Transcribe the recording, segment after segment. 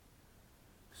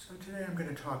So today I'm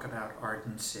going to talk about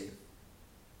ardency.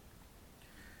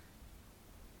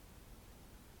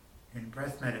 In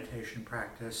breath meditation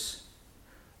practice,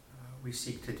 we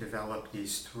seek to develop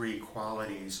these three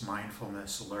qualities: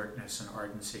 mindfulness, alertness, and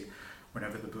ardency.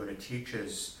 Whenever the Buddha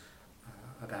teaches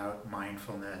about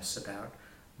mindfulness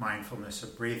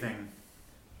of breathing,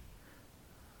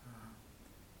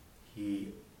 he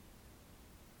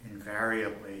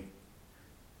invariably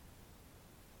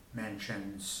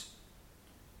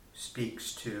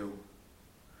speaks to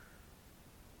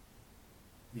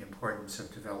the importance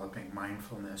of developing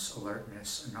mindfulness,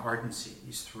 alertness, and ardency,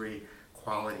 these three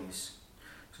qualities.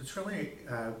 So it's really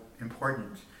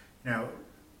important.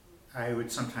 I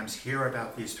would sometimes hear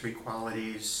about these three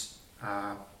qualities,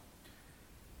 kind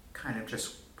of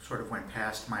just sort of went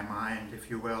past my mind, if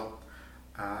you will.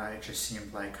 It just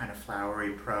seemed like kind of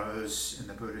flowery prose in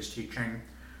the Buddha's teaching.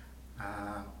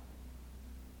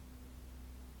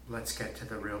 Let's get to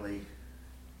the really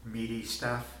meaty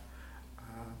stuff.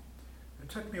 It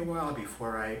took me a while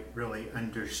before I really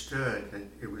understood that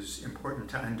it was important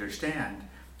to understand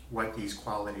what these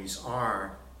qualities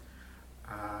are.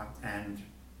 And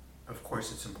of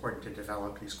course it's important to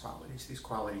develop these qualities. These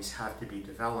qualities have to be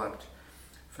developed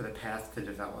for the path to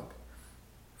develop,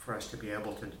 for us to be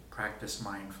able to practice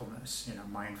mindfulness.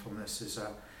 Mindfulness is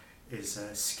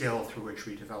a skill through which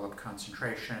we develop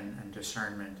concentration and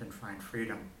discernment and find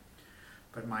freedom.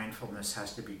 But mindfulness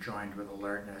has to be joined with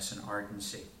alertness and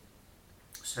ardency.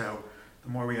 So the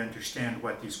more we understand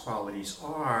what these qualities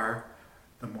are,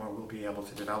 the more we'll be able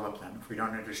to develop them. If we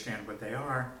don't understand what they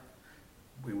are,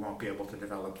 we won't be able to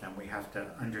develop them. We have to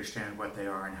understand what they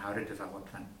are and how to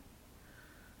develop them.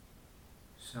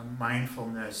 So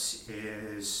mindfulness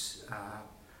is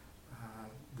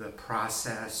the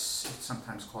process, it's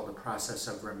sometimes called the process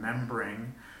of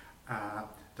remembering,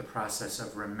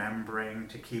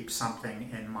 to keep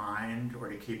something in mind or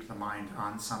to keep the mind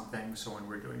on something. So when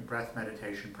we're doing breath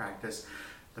meditation practice,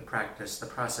 the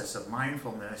process of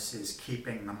mindfulness is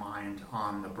keeping the mind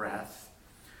on the breath,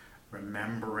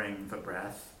 remembering the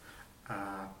breath.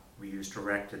 We use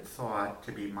directed thought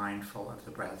to be mindful of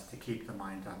the breath, to keep the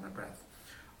mind on the breath.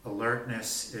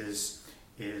 Alertness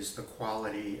is the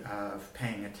quality of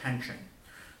paying attention.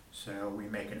 So we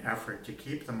make an effort to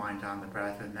keep the mind on the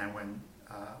breath, and then when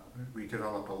we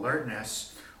develop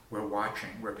alertness, we're watching,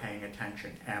 we're paying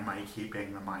attention. Am I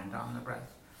keeping the mind on the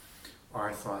breath?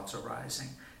 Are thoughts arising?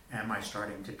 Am I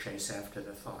starting to chase after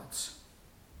the thoughts?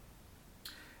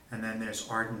 And then there's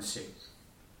ardency.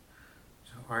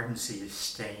 So ardency is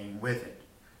staying with it,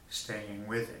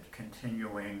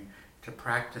 continuing to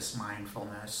practice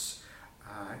mindfulness.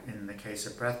 In the case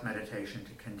of breath meditation,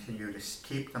 to continue to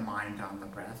keep the mind on the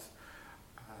breath.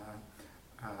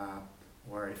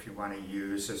 Or if you want to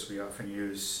use, as we often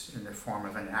use in the form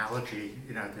of an analogy,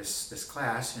 this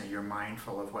class, you're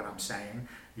mindful of what I'm saying.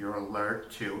 You're alert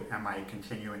to, am I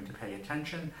continuing to pay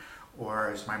attention?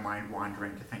 Or is my mind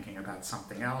wandering to thinking about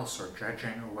something else or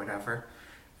judging or whatever?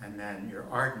 And then you're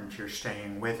ardent, you're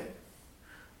staying with it.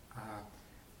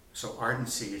 So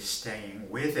ardency is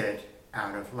staying with it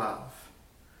out of love,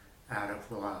 out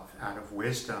of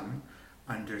wisdom,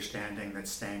 understanding that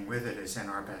staying with it is in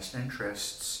our best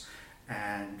interests,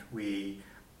 and we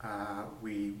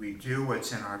do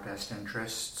what's in our best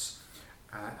interests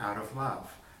out of love.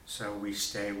 So we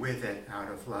stay with it out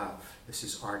of love. This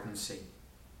is ardency.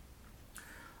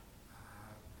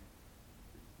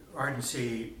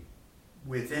 Ardency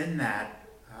within that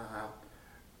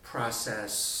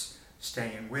process,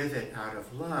 staying with it out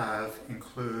of love,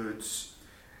 includes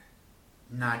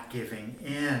not giving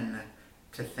in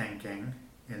to thinking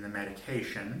in the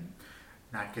meditation,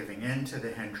 not giving in to the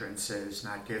hindrances,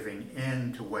 not giving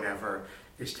in to whatever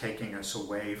is taking us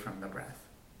away from the breath.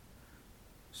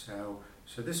 So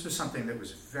this was something that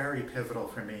was very pivotal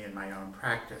for me in my own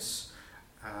practice.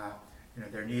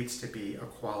 There needs to be a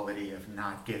quality of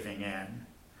not giving in.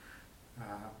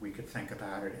 We could think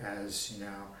about it as,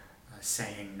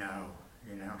 saying no,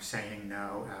 saying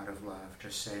no out of love,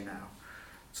 just say no.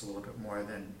 It's a little bit more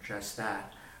than just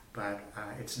that, but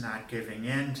it's not giving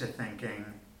in to thinking,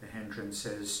 the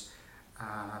hindrances,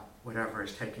 whatever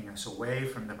is taking us away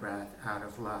from the breath, out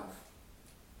of love.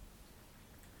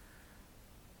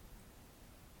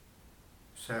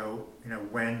 So,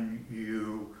 when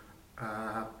you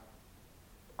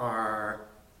are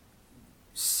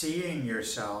seeing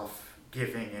yourself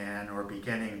giving in or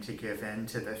beginning to give in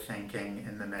to the thinking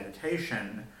in the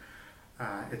meditation,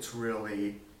 it's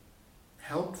really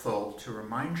helpful to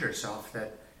remind yourself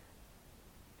that,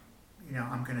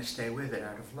 I'm going to stay with it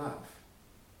out of love.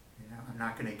 I'm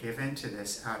not going to give in to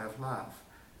this out of love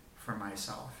for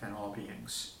myself and all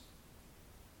beings.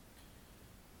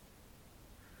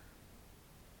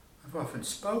 I've often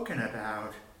spoken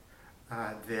about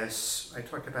this. I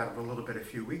talked about it a little bit a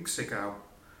few weeks ago,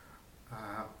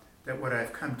 that what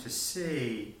I've come to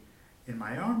see in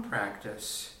my own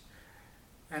practice,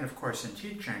 and of course in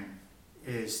teaching,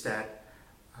 is that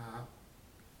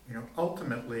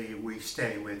ultimately we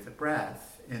stay with the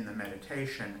breath in the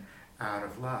meditation out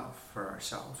of love for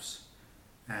ourselves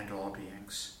and all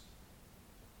beings.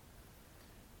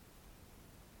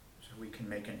 So we can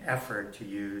make an effort to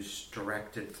use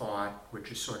directed thought, which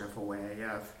is sort of a way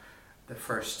of the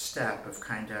first step of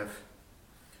kind of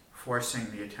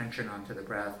forcing the attention onto the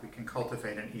breath. We can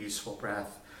cultivate an easeful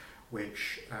breath,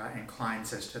 which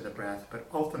inclines us to the breath, but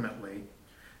ultimately,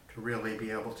 to really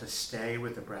be able to stay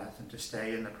with the breath and to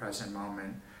stay in the present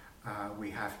moment,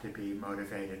 we have to be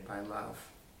motivated by love.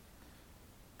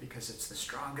 Because it's the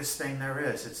strongest thing there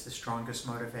is. It's the strongest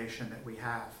motivation that we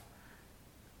have.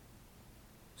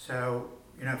 So,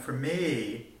 for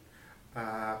me,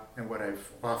 and what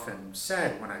I've often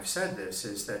said when I've said this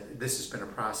is that this has been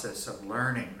a process of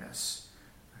learning this.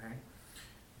 Right?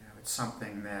 It's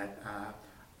something that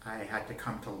I had to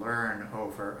come to learn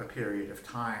over a period of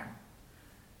time.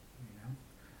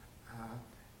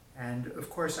 And of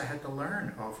course I had to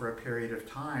learn over a period of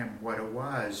time what it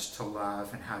was to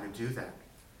love and how to do that.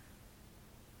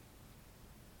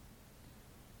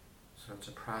 So it's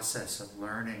a process of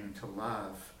learning to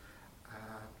love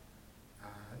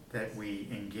that we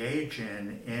engage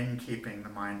in keeping the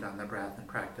mind on the breath and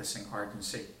practicing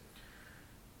ardency.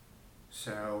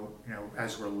 So,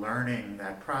 as we're learning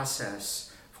that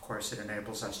process, of course it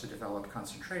enables us to develop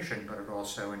concentration, but it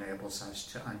also enables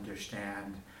us to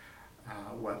understand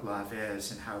what love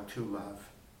is and how to love.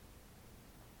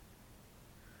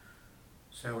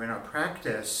 So in our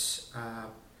practice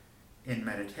in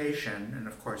meditation, and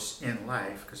of course in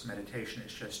life, because meditation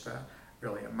is just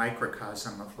really a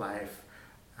microcosm of life,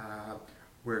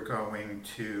 we're going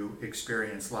to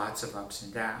experience lots of ups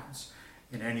and downs.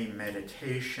 In any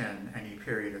meditation, any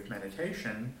period of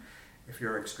meditation, if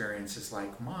your experience is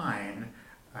like mine,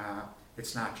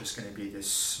 it's not just going to be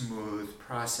this smooth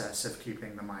process of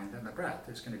keeping the mind on the breath.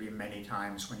 There's going to be many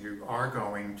times when you are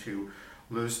going to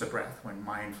lose the breath, when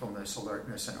mindfulness,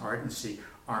 alertness, and ardency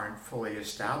aren't fully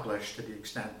established to the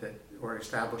extent that, or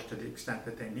established to the extent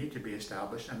that they need to be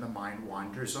established, and the mind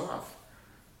wanders off.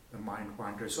 The mind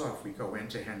wanders off. We go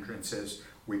into hindrances,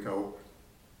 we go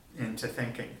into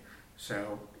thinking.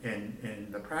 So in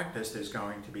the practice, there's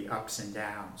going to be ups and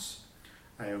downs.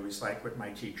 I always like what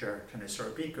my teacher,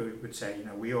 Thanissaro Bhikkhu, would say,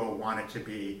 we all want it to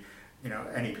be,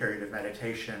 any period of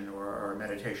meditation or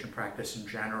meditation practice in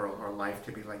general, or life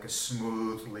to be like a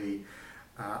smoothly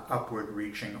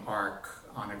upward-reaching arc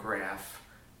on a graph,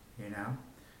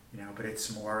 but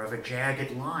it's more of a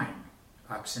jagged line,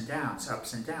 ups and downs,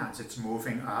 ups and downs. It's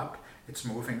moving up, it's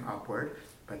moving upward,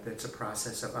 but it's a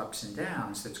process of ups and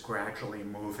downs that's gradually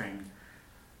moving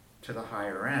to the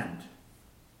higher end.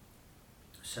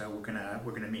 So we're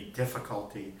gonna meet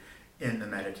difficulty in the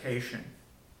meditation,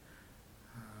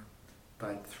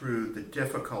 but through the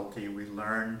difficulty we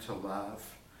learn to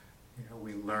love.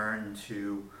 We learn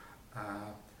to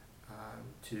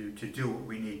do what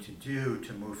we need to do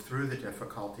to move through the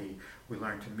difficulty. We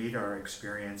learn to meet our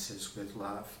experiences with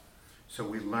love. So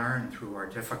we learn through our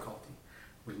difficulty.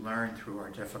 We learn through our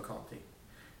difficulty,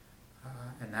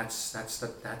 and that's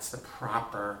the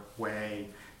proper way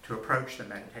to approach the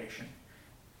meditation.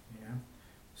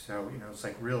 So it's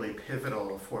like really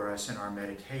pivotal for us in our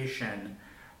meditation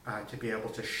to be able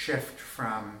to shift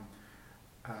from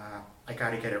I got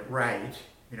to get it right,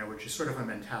 which is sort of a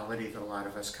mentality that a lot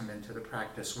of us come into the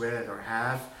practice with or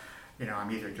have.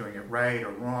 I'm either doing it right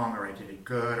or wrong, or I did it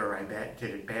good or I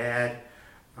did it bad,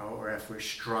 or if we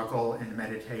struggle in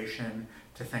meditation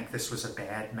to think this was a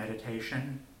bad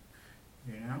meditation,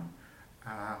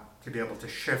 to be able to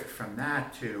shift from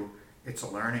that to it's a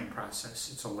learning process,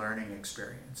 it's a learning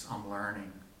experience. I'm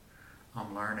learning,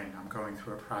 I'm going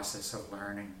through a process of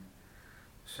learning.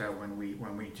 So when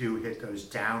we do hit those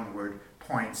downward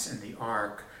points in the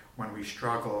arc, when we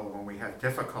struggle, when we have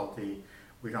difficulty,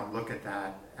 we don't look at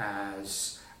that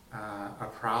as a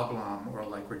problem or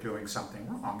like we're doing something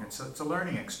wrong. It's a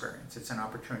learning experience. It's an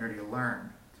opportunity to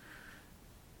learn.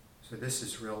 So this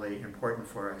is really important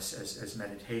for us as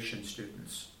meditation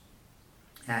students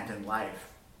and in life.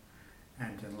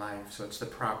 So it's the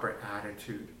proper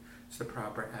attitude. It's the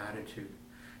proper attitude.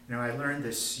 I learned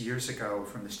this years ago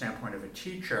from the standpoint of a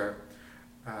teacher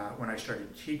when I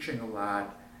started teaching a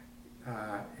lot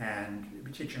and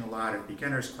teaching a lot of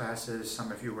beginners classes.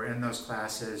 Some of you were in those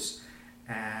classes,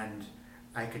 and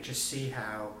I could just see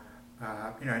how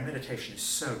And meditation is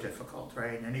so difficult,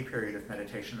 right? In any period of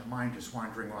meditation, the mind is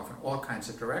wandering off in all kinds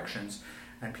of directions,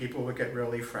 and people would get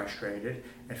really frustrated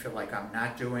and feel like I'm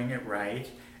not doing it right,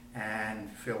 and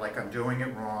feel like I'm doing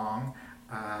it wrong,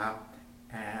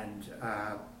 and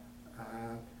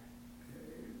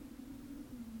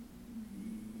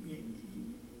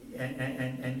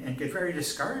get very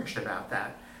discouraged about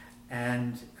that.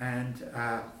 And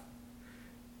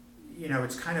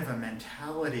it's kind of a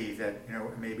mentality that,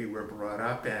 maybe we're brought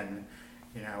up in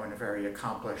a very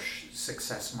accomplished,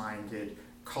 success-minded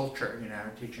culture,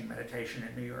 teaching meditation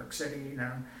in New York City,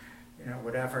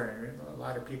 whatever. A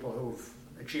lot of people who've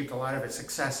achieved a lot of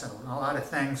success and a lot of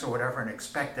things or whatever, and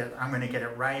expect that I'm going to get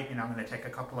it right, I'm going to take a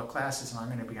couple of classes and I'm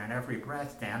going to be on every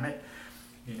breath, damn it,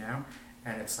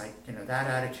 And it's like, that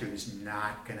attitude is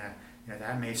not going to,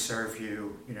 that may serve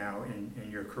you, in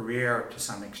your career to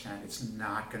some extent. It's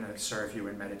not going to serve you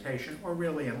in meditation or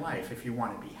really in life if you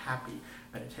want to be happy.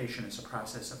 Meditation is a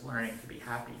process of learning to be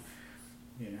happy,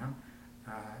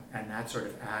 and that sort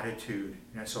of attitude.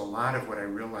 So a lot of what I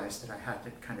realized that I had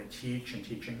to kind of teach in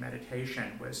teaching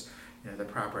meditation was, the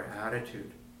proper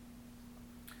attitude.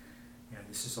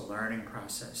 This is a learning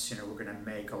process. We're going to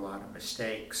make a lot of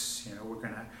mistakes. We're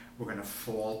going to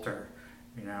falter.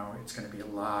 It's going to be a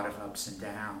lot of ups and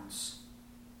downs.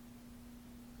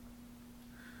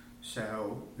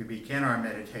 So we begin our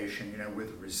meditation,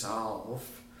 with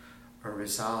resolve, a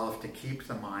resolve to keep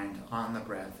the mind on the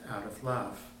breath out of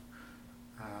love.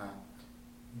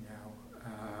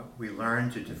 We learn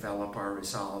to develop our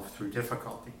resolve through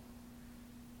difficulty.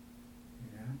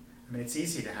 It's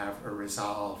easy to have a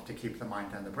resolve to keep the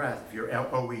mind on the breath. If you're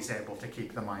always able to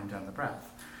keep the mind on the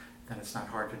breath, then it's not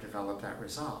hard to develop that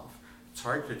resolve. It's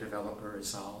hard to develop a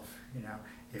resolve,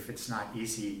 if it's not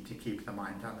easy to keep the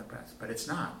mind on the breath. But it's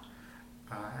not.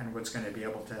 And what's going to be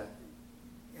able to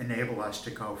enable us to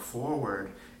go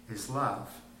forward is love,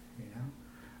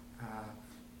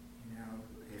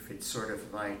 If it's sort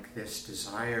of like this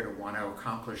desire to want to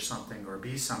accomplish something or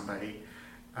be somebody,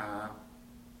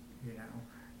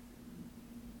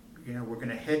 we're going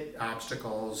to hit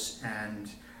obstacles, and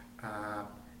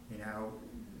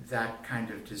that kind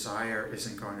of desire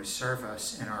isn't going to serve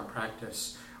us in our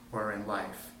practice or in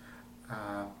life.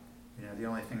 The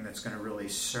only thing that's going to really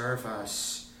serve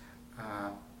us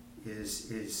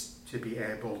is to be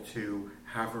able to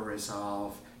have a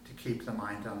resolve to keep the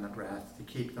mind on the breath, to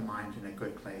keep the mind in a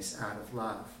good place out of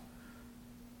love.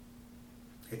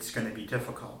 It's going to be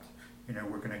difficult.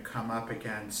 We're going to come up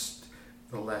against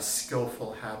the less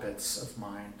skillful habits of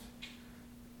mind.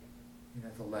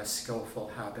 The less skillful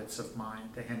habits of mind,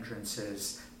 the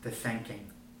hindrances, the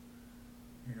thinking.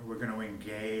 We're going to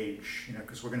engage,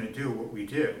 because we're going to do what we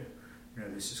do.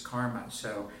 This is karma.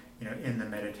 So, in the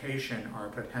meditation, our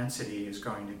propensity is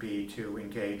going to be to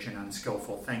engage in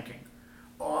unskillful thinking.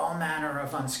 All manner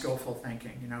of unskillful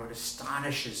thinking. It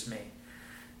astonishes me.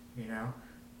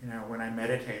 When I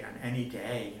meditate on any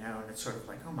day, and it's sort of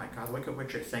like, oh my God, look at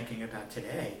what you're thinking about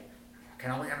today. I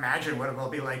can only imagine what it will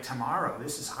be like tomorrow.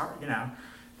 This is hard,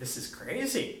 this is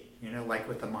crazy, like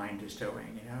what the mind is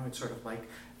doing. It's sort of like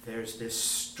there's this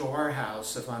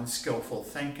storehouse of unskillful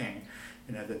thinking,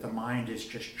 that the mind is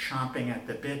just chomping at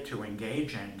the bit to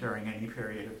engage in during any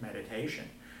period of meditation,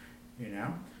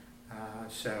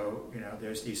 So,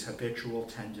 there's these habitual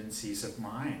tendencies of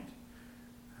mind.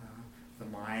 The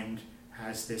mind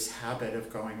has this habit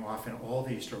of going off in all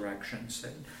these directions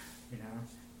that,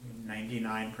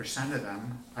 99% of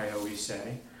them, I always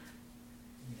say,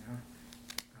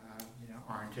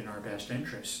 aren't in our best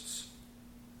interests.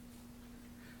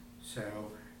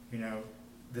 So,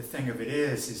 the thing of it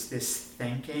is this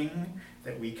thinking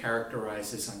that we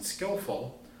characterize as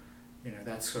unskillful,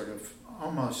 that's sort of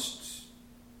almost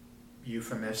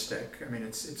euphemistic.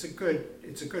 It's a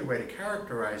good way to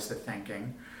characterize the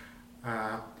thinking,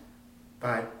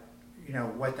 but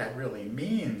what that really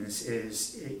means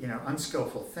is,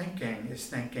 unskillful thinking is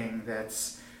thinking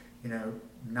that's,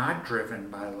 not driven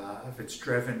by love. It's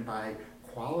driven by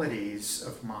qualities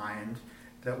of mind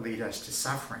that lead us to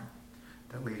suffering,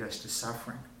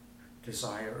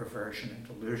 desire, aversion, and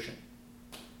delusion.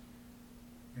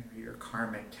 Your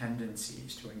karmic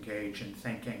tendencies to engage in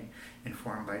thinking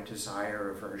informed by desire,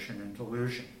 aversion, and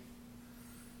delusion.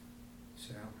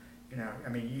 So,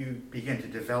 you begin to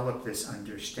develop this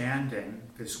understanding,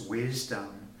 this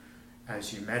wisdom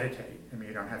as you meditate.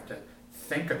 You don't have to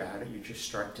think about it, you just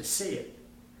start to see it.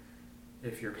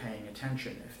 If you're paying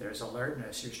attention, if there's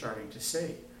alertness, you're starting to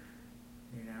see,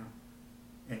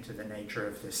 into the nature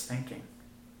of this thinking.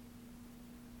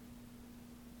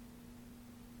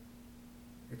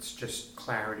 It's just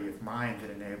clarity of mind that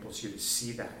enables you to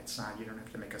see that. It's not, you don't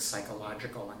have to make a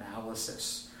psychological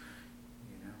analysis.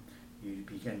 You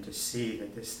begin to see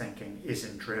that this thinking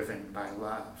isn't driven by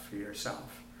love for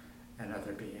yourself and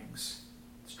other beings.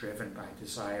 It's driven by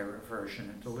desire, aversion,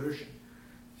 and delusion.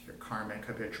 It's your karmic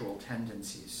habitual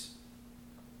tendencies.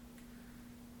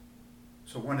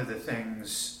 So one of the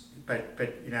things,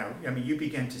 you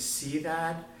begin to see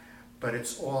that, but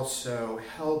it's also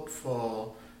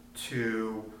helpful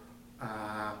to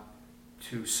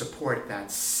support that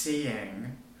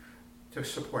seeing, to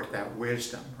support that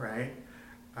wisdom, right?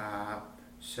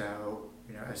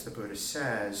 As the Buddha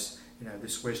says,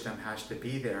 this wisdom has to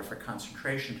be there for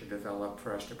concentration to develop,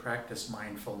 for us to practice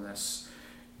mindfulness.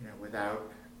 Without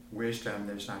wisdom,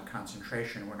 there's not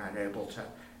concentration. We're not able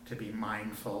to be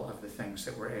mindful of the things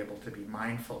that we're able to be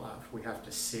mindful of. We have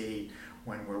to see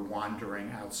when we're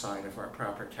wandering outside of our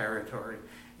proper territory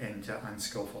into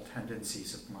unskillful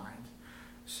tendencies of mind.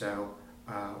 So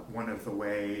one of the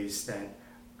ways that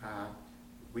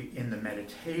we, in the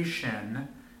meditation,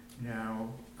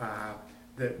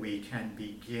 that we can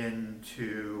begin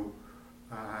to,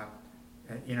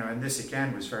 and this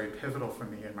again was very pivotal for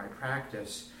me in my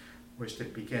practice, was to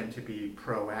begin to be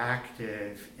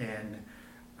proactive in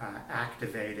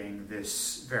activating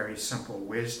this very simple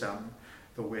wisdom,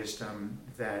 the wisdom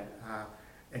that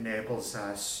enables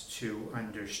us to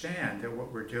understand that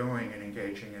what we're doing and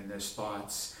engaging in these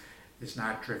thoughts is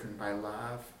not driven by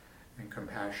love and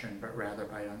compassion, but rather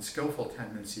by unskillful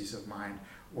tendencies of mind.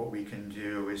 What we can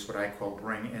do is what I call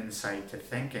bring insight to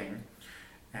thinking,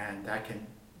 and that can,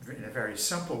 in a very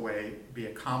simple way, be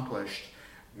accomplished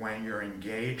when you're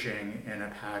engaging in a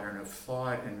pattern of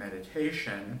thought and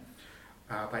meditation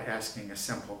by asking a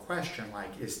simple question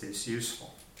like, is this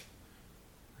useful?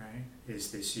 Right?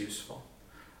 Is this useful?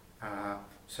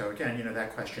 So again,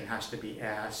 that question has to be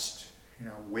asked,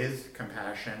 with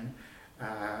compassion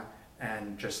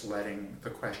and just letting the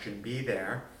question be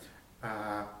there.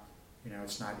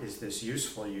 It's not, is this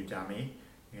useful, you dummy?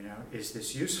 Is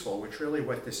this useful? Which really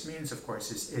what this means, of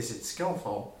course, is it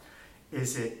skillful?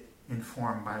 Is it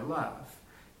informed by love?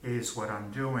 Is what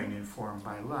I'm doing informed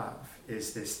by love?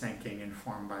 Is this thinking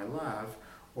informed by love?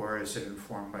 Or is it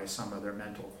informed by some other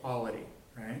mental quality,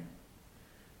 right?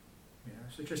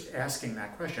 So just asking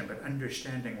that question, but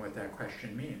understanding what that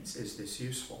question means. Is this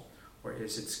useful? Or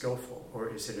is it skillful? Or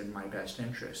is it in my best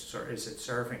interests? Or is it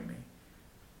serving me?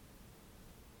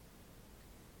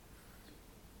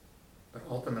 But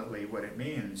ultimately what it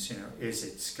means, is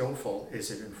it skillful?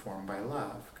 Is it informed by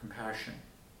love, compassion?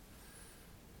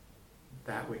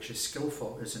 That which is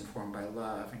skillful is informed by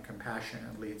love and compassion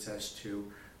and leads us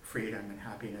to freedom and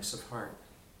happiness of heart.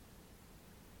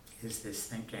 Is this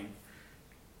thinking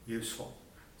useful?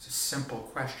 It's a simple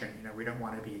question. We don't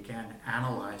want to be, again,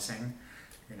 analyzing,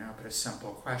 but a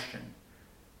simple question.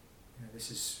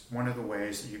 This is one of the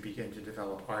ways that you begin to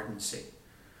develop ardency.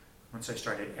 Once I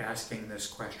started asking this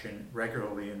question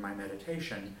regularly in my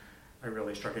meditation, I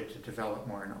really started to develop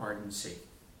more an ardency.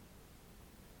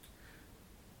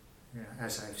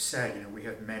 As I've said, we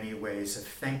have many ways of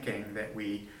thinking that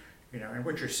we, and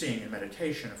what you're seeing in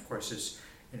meditation, of course, is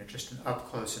just an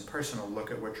up-close and personal look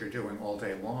at what you're doing all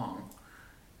day long.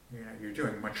 You're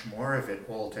doing much more of it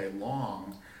all day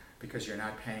long because you're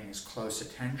not paying as close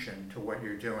attention to what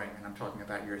you're doing. And I'm talking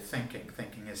about your thinking.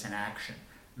 Thinking is an action,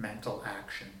 mental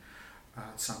action,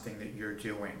 something that you're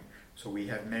doing. So we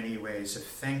have many ways of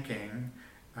thinking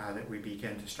that we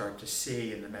begin to start to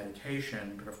see in the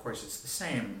meditation, but of course it's the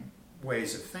same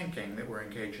ways of thinking that we're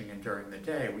engaging in during the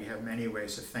day. We have many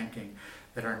ways of thinking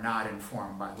that are not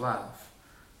informed by love,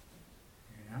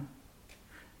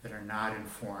 that are not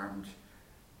informed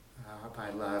by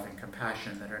love and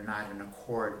compassion, that are not in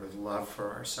accord with love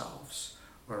for ourselves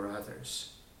or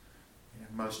others.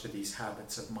 Most of these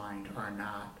habits of mind are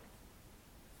not.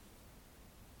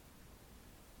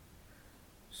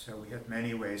 So we have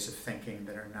many ways of thinking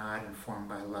that are not informed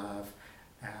by love,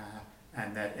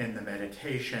 and that in the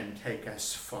meditation take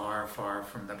us far, far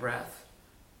from the breath.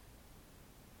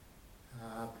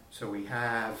 So we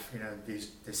have,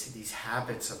 these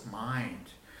habits of mind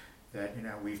that,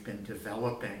 we've been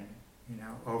developing,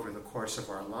 over the course of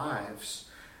our lives.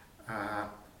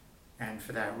 And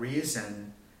for that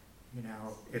reason,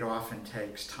 it often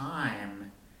takes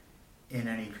time in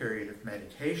any period of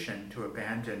meditation to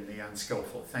abandon the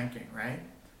unskillful thinking, right?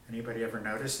 Anybody ever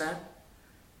notice that?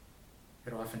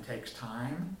 It often takes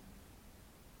time,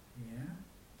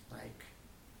 like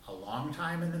a long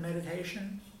time in the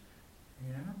meditation,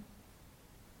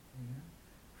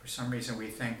 For some reason we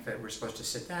think that we're supposed to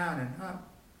sit down and,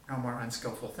 no more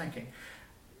unskillful thinking.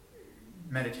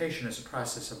 meditation is a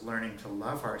process of learning to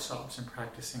love ourselves and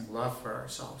practicing love for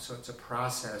ourselves. So it's a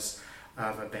process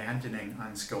of abandoning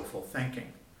unskillful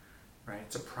thinking, right?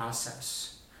 It's a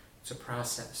process. It's a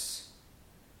process.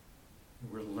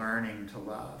 We're learning to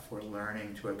love. We're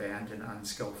learning to abandon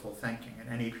unskillful thinking. And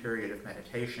any period of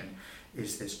meditation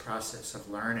is this process of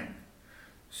learning.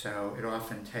 So it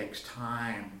often takes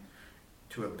time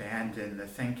to abandon the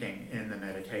thinking in the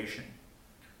meditation.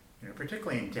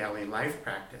 Particularly in daily life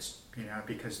practice,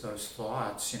 because those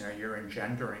thoughts, you're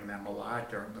engendering them a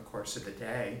lot during the course of the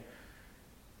day,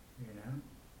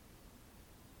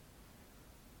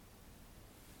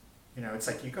 it's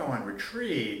like you go on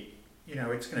retreat,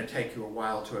 it's going to take you a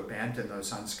while to abandon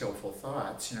those unskillful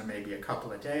thoughts, maybe a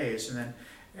couple of days, and then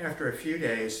after a few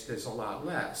days, there's a lot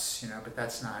less, but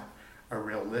that's not a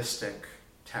realistic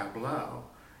tableau.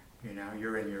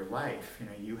 You're in your life,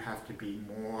 you have to be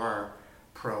more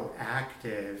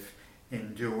proactive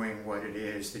in doing what it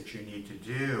is that you need to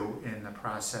do in the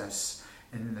process,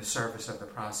 in the service of the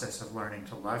process of learning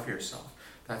to love yourself.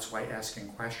 That's why asking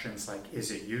questions like,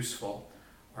 is it useful,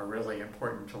 are really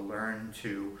important to learn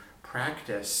to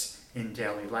practice in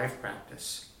daily life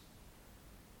practice.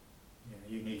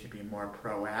 You need to be more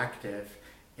proactive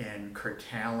in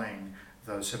curtailing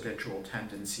those habitual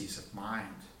tendencies of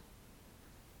mind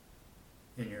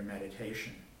in your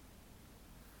meditation.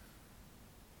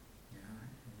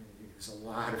 There's a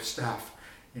lot of stuff.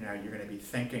 You're going to be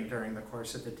thinking during the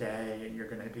course of the day, and you're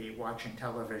going to be watching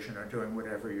television or doing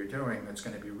whatever you're doing that's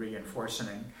going to be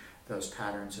reinforcing those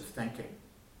patterns of thinking.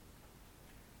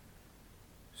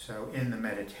 So in the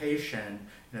meditation,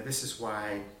 this is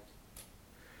why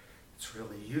it's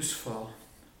really useful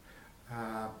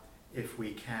if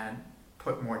we can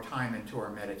put more time into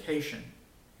our meditation.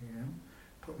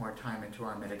 Put more time into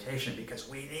our meditation because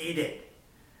we need it.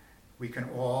 We can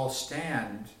all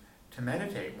stand to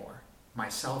meditate more,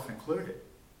 myself included.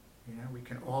 We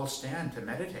can all stand to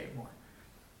meditate more.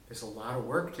 There's a lot of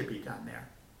work to be done there.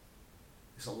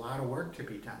 There's a lot of work to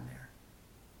be done there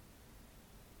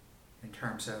in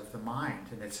terms of the mind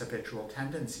and its habitual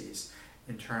tendencies,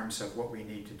 in terms of what we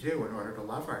need to do in order to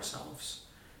love ourselves.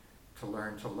 To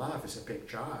learn to love is a big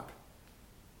job.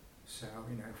 So,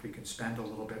 if we can spend a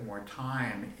little bit more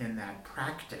time in that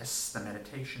practice, the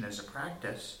meditation is a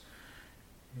practice,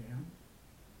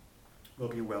 we'll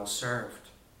be well served.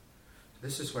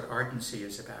 This is what ardency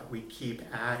is about. We keep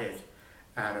at it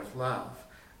out of love.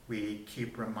 We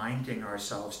keep reminding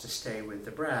ourselves to stay with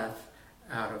the breath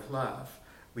out of love.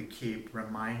 We keep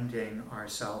reminding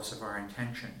ourselves of our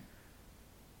intention.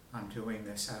 I'm doing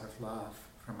this out of love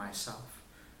for myself.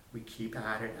 We keep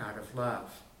at it out of love.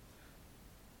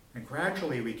 And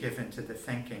gradually we give into the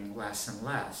thinking less and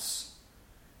less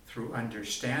through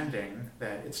understanding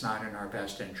that it's not in our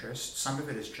best interest. Some of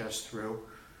it is just through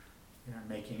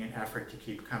making an effort to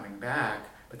keep coming back,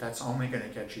 but that's only going to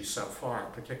get you so far,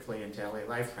 particularly in daily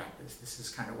life practice. This is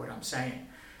kind of what I'm saying.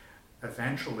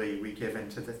 Eventually we give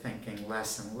into the thinking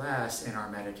less and less in our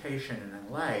meditation and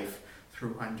in life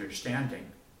through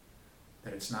understanding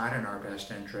that it's not in our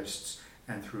best interests,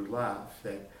 and through love,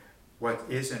 that what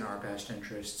is in our best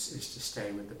interests is to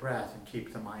stay with the breath and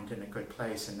keep the mind in a good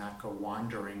place and not go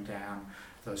wandering down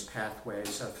those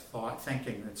pathways of thought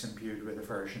thinking that's imbued with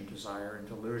aversion, desire, and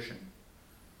delusion.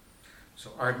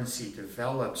 So ardency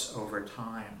develops over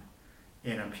time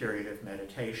in a period of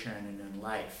meditation and in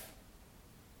life.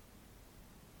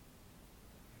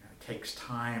 It takes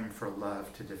time for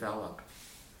love to develop.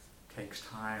 It takes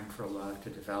time for love to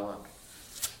develop.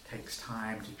 It takes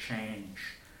time to change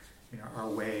our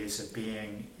ways of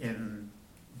being in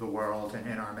the world and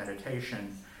in our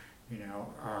meditation,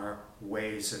 our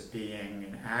ways of being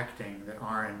and acting that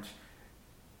aren't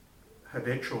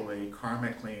habitually,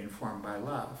 karmically informed by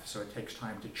love. So it takes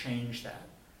time to change that.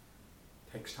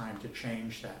 It takes time to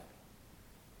change that.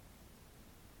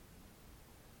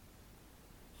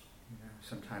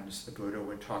 Sometimes the Buddha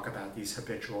would talk about these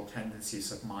habitual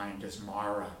tendencies of mind as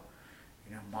Mara.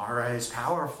 Mara is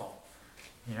powerful.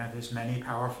 There's many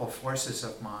powerful forces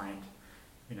of mind,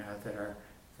 that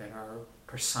are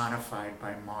personified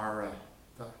by Mara,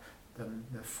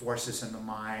 the forces in the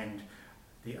mind,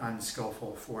 the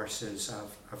unskillful forces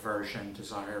of aversion,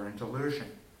 desire, and delusion.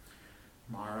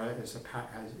 Mara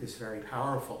is very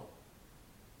powerful,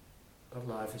 but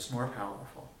love is more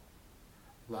powerful.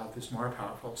 Love is more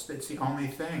powerful. It's the only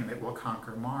thing that will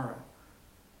conquer Mara.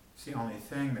 It's the only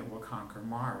thing that will conquer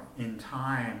Mara. In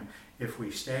time, if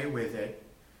we stay with it,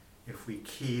 if we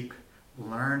keep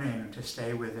learning to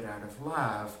stay with it out of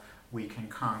love, we can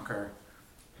conquer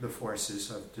the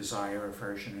forces of desire,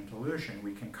 aversion, and delusion.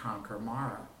 We can conquer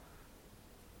Mara.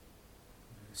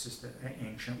 This is the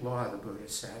ancient law, the Buddha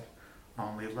said.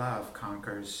 Only love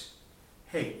conquers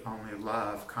hate. Only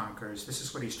love conquers. This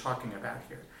is what he's talking about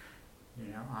here.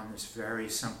 On this very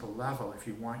simple level, if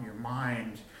you want your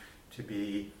mind to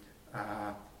be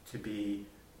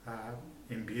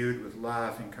imbued with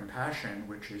love and compassion,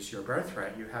 which is your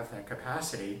birthright, you have that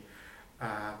capacity.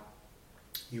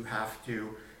 You have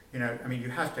to, you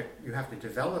have to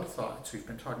develop thoughts. We've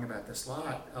been talking about this a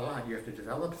lot. You have to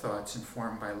develop thoughts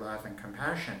informed by love and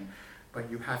compassion, but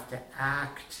you have to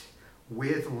act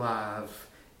with love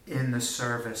in the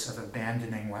service of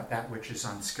abandoning that which is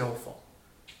unskillful.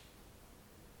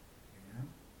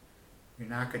 You're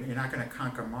not going to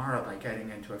conquer Mara by getting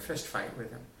into a fist fight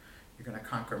with him. You're going to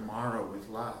conquer Mara with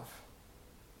love.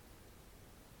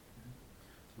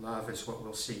 Love is what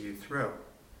will see you through.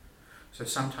 So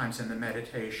sometimes in the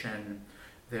meditation,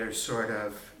 there's sort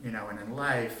of, and in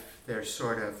life, there's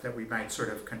sort of, that we might sort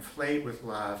of conflate with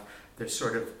love, there's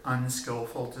sort of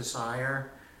unskillful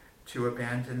desire to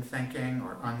abandon thinking,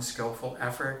 or unskillful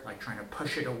effort, like trying to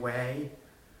push it away.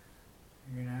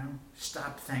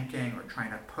 Stop thinking, or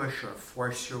trying to push or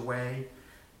force your way.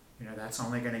 That's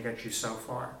only going to get you so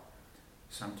far.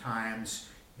 Sometimes,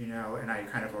 and I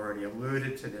kind of already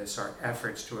alluded to this, our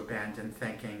efforts to abandon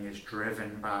thinking is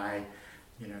driven by,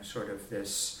 sort of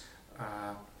this,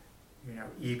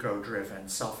 ego-driven,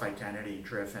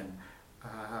 self-identity-driven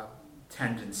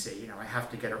tendency. I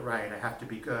have to get it right, I have to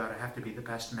be good, I have to be the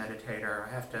best meditator,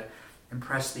 I have to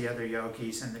impress the other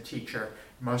yogis and the teacher.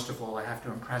 Most of all, I have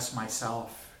to impress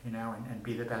myself, and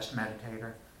be the best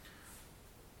meditator.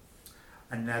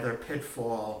 Another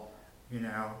pitfall,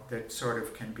 that sort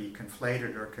of can be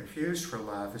conflated or confused for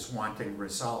love is wanting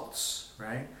results,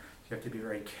 right? You have to be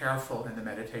very careful in the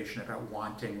meditation about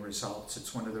wanting results.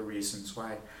 It's one of the reasons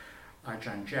why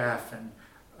Ajahn Jeff and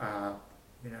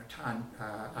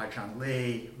Ajahn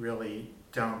Lee really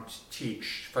don't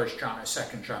teach first jhana,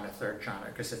 second jhana, third jhana,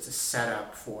 because it's a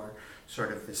setup for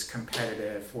sort of this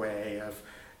competitive way of,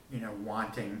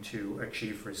 wanting to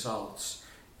achieve results,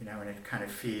 and it kind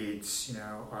of feeds,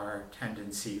 our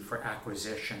tendency for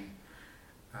acquisition.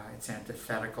 It's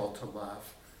antithetical to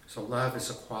love. So love is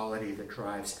a quality that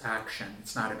drives action.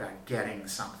 It's not about getting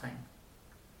something.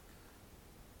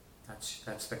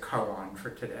 That's the koan for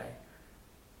today.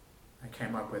 I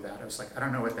came up with that. I was like, I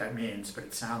don't know what that means, but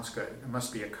it sounds good. It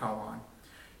must be a koan.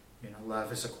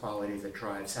 Love is a quality that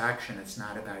drives action. It's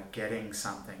not about getting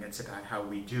something. It's about how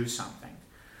we do something.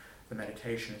 The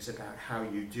meditation is about how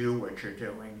you do what you're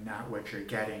doing, not what you're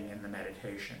getting in the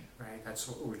meditation, right? That's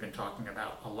what we've been talking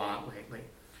about a lot lately.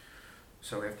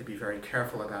 So we have to be very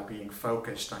careful about being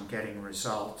focused on getting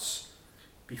results.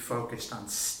 Be focused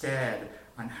instead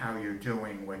on how you're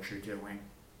doing what you're doing.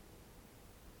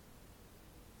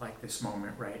 Like this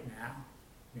moment right now,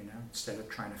 instead of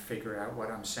trying to figure out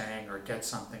what I'm saying or get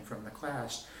something from the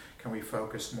class, can we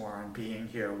focus more on being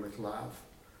here with love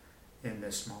in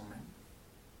this moment?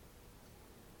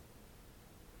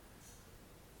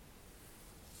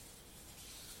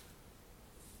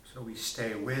 So we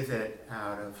stay with it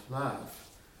out of love.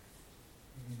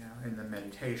 In the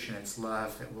meditation, it's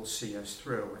love that will see us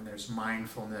through. And there's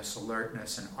mindfulness,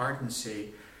 alertness, and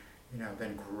ardency,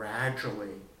 then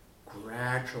gradually,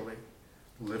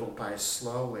 little by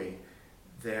slowly,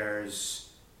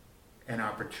 there's an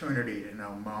opportunity to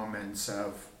know moments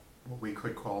of what we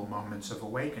could call moments of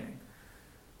awakening.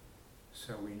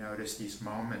 So we notice these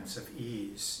moments of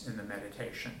ease in the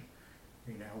meditation,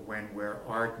 when we're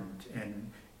ardent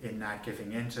in not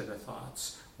giving in to the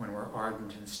thoughts, when we're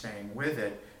ardent in staying with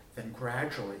it, then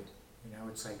gradually,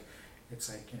 it's like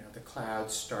the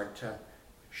clouds start to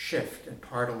shift and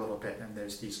part a little bit, and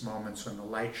there's these moments when the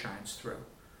light shines through.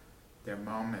 They're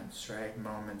moments, right?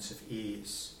 Moments of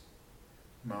ease,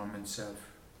 moments of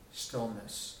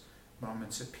stillness,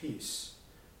 moments of peace,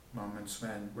 moments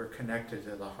when we're connected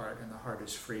to the heart and the heart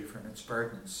is free from its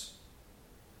burdens.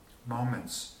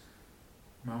 Moments.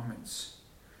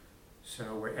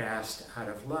 So we're asked out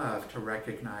of love to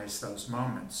recognize those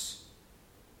moments.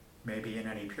 Maybe in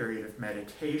any period of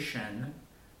meditation,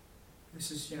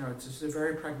 this is a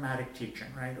very pragmatic teaching,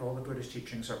 right? All the Buddhist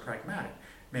teachings are pragmatic.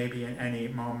 Maybe in any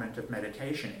moment of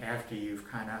meditation, after you've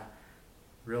kind of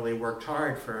really worked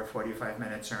hard for 45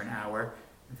 minutes or an hour,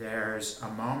 there's a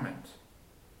moment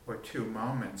or two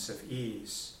moments of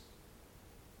ease,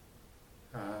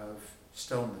 of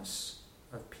stillness,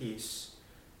 of peace.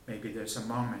 Maybe there's a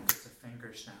moment, it's a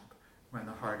finger snap, when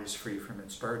the heart is free from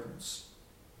its burdens.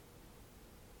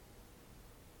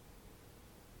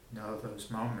 Know those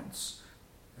moments.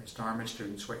 As Dharma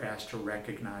students, we're asked to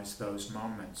recognize those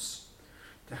moments,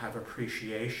 to have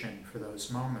appreciation for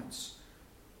those moments.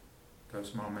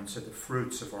 Those moments are the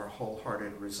fruits of our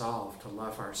wholehearted resolve to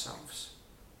love ourselves.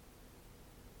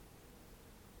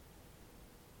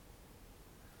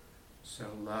 So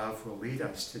love will lead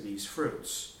us to these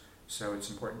fruits. So it's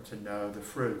important to know the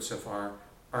fruits of our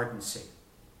ardency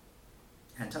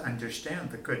and to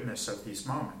understand the goodness of these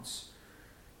moments.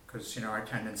 Because, our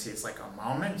tendency is like a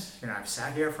moment. I've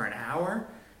sat here for an hour,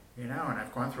 and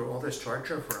I've gone through all this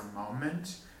torture for a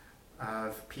moment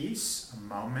of peace, a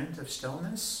moment of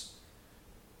stillness.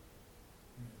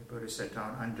 The Buddha said,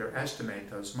 don't underestimate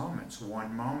those moments.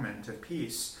 One moment of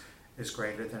peace is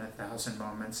greater than 1,000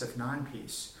 moments of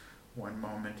non-peace. One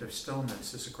moment of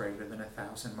stillness is greater than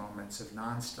 1,000 moments of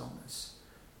non-stillness.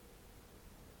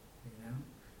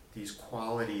 These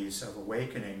qualities of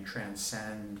awakening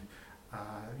transcend,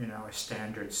 a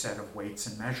standard set of weights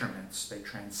and measurements. They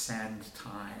transcend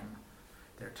time.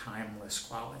 They're timeless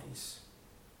qualities.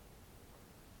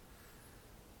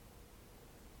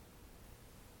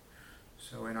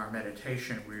 So in our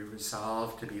meditation, we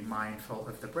resolve to be mindful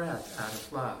of the breath out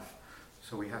of love.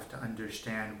 So we have to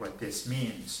understand what this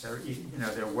means.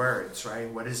 They're words, right?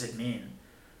 What does it mean?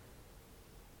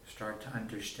 Start to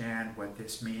understand what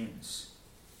this means.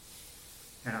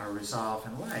 And our resolve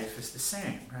in life is the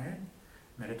same, right?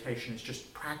 Meditation is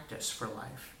just practice for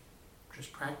life.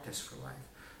 Just practice for life.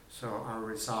 So our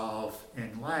resolve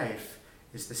in life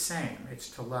is the same. It's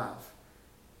to love.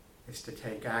 It's to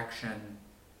take action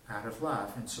out of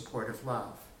love, in support of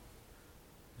love,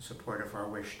 in support of our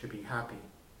wish to be happy.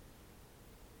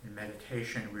 In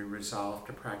meditation, we resolve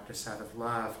to practice out of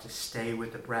love, to stay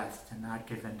with the breath, to not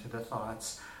give in to the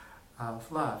thoughts of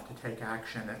love, to take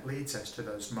action that leads us to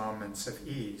those moments of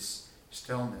ease,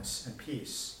 stillness, and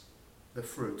peace, the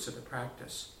fruits of the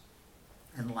practice.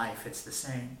 In life, it's the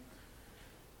same.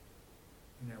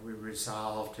 We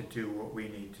resolve to do what we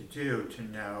need to do to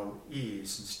know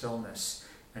ease and stillness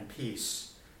and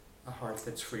peace, a heart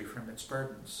that's free from its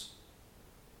burdens.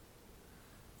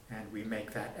 And we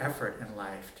make that effort in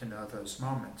life to know those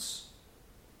moments.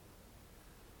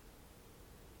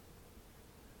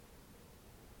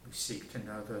 We seek to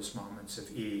know those moments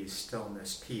of ease,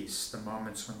 stillness, peace, the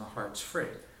moments when the heart's free.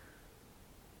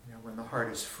 When the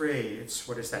heart is free,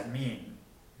 what does that mean?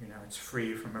 It's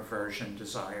free from aversion,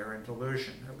 desire, and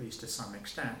delusion, at least to some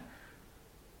extent.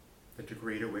 The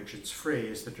degree to which it's free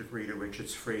is the degree to which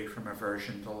it's free from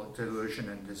aversion, delusion,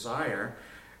 and desire,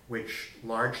 which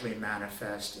largely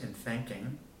manifest in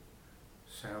thinking.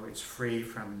 So it's free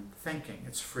from thinking.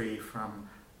 It's free from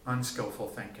unskillful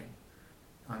thinking.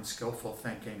 Unskillful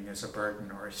thinking is a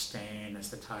burden or a stain,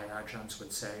 as the Thai Ajahns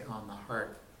would say, on the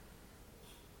heart.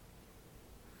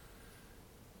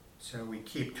 So we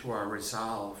keep to our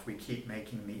resolve. We keep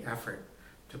making the effort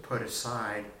to put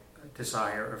aside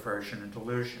desire, aversion, and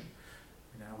delusion.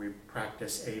 We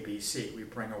practice ABC. We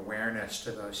bring awareness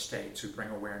to those states. We bring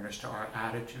awareness to our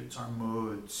attitudes, our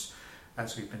moods,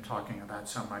 as we've been talking about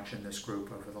so much in this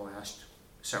group over the last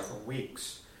several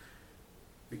weeks.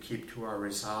 We keep to our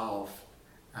resolve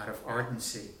out of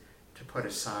ardency to put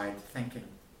aside thinking,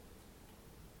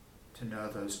 to know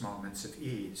those moments of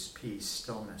ease, peace,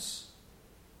 stillness.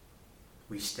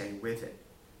 We stay with it.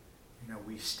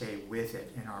 We stay with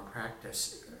it in our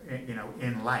practice,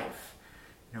 in life.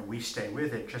 We stay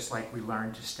with it just like we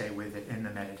learn to stay with it in the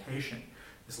meditation.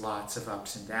 There's lots of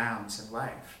ups and downs in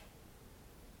life.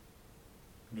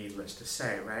 Needless to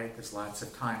say, right? There's lots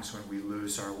of times when we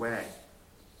lose our way.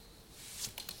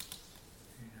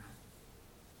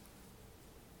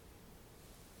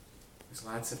 There's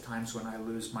lots of times when I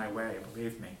lose my way,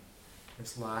 believe me.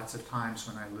 There's lots of times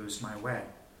when I lose my way.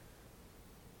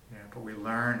 But we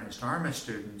learn as Dharma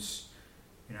students,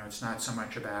 it's not so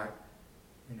much about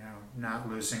not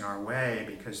losing our way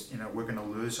because, we're going to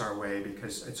lose our way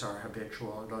because it's our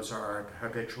habitual,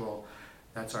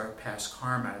 that's our past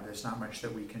karma. There's not much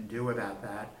that we can do about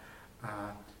that.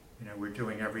 We're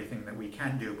doing everything that we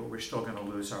can do, but we're still going to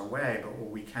lose our way. But what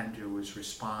we can do is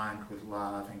respond with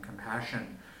love and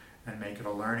compassion and make it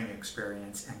a learning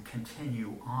experience and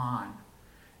continue on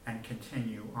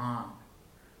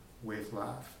with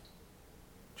love.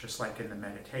 Just like in the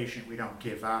meditation, we don't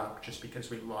give up just because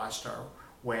we lost our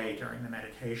way during the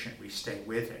meditation. We stay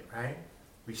with it, right?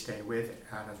 We stay with it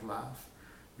out of love.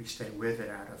 We stay with it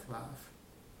out of love.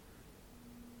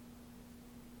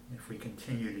 If we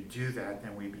continue to do that,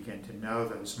 then we begin to know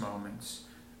those moments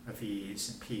of ease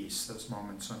and peace, those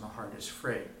moments when the heart is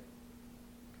free.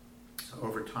 So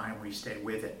over time, we stay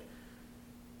with it.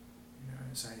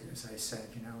 As I said,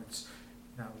 it's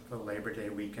the Labor Day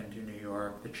weekend in New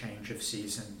York, the change of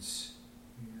seasons.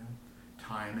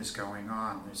 Time is going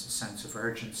on. There's a sense of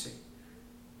urgency.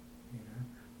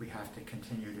 We have to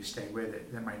continue to stay with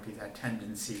it. There might be that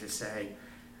tendency to say,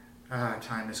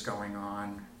 time is going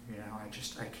on,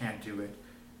 I can't do it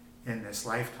in this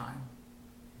lifetime.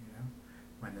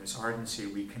 When there's ardency,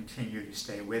 we continue to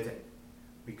stay with it.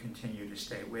 We continue to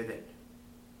stay with it.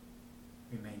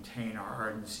 We maintain our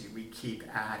ardency. We keep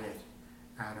at it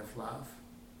out of love.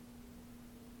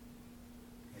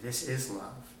 This is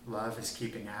love. Love is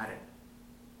keeping at it.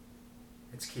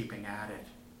 It's keeping at it.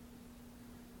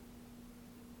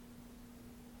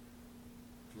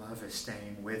 Love is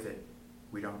staying with it.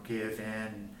 We don't give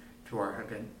in to our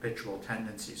habitual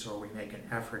tendencies, or we make an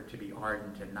effort to be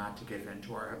ardent and not to give in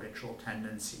to our habitual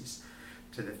tendencies,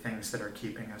 to the things that are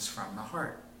keeping us from the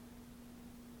heart.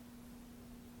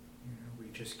 We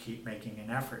just keep making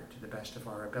an effort to the best of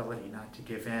our ability not to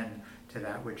give in to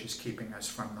that which is keeping us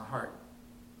from the heart.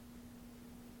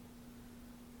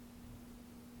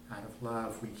 Out of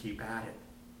love, we keep at it.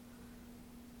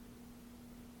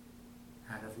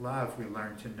 Out of love, we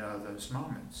learn to know those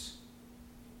moments.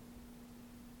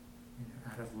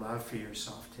 Out of love for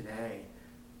yourself today,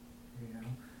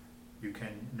 you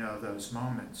can know those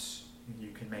moments.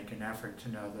 You can make an effort to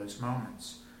know those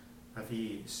moments of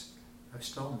ease, of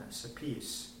stillness, of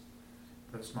peace,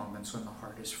 those moments when the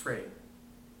heart is free.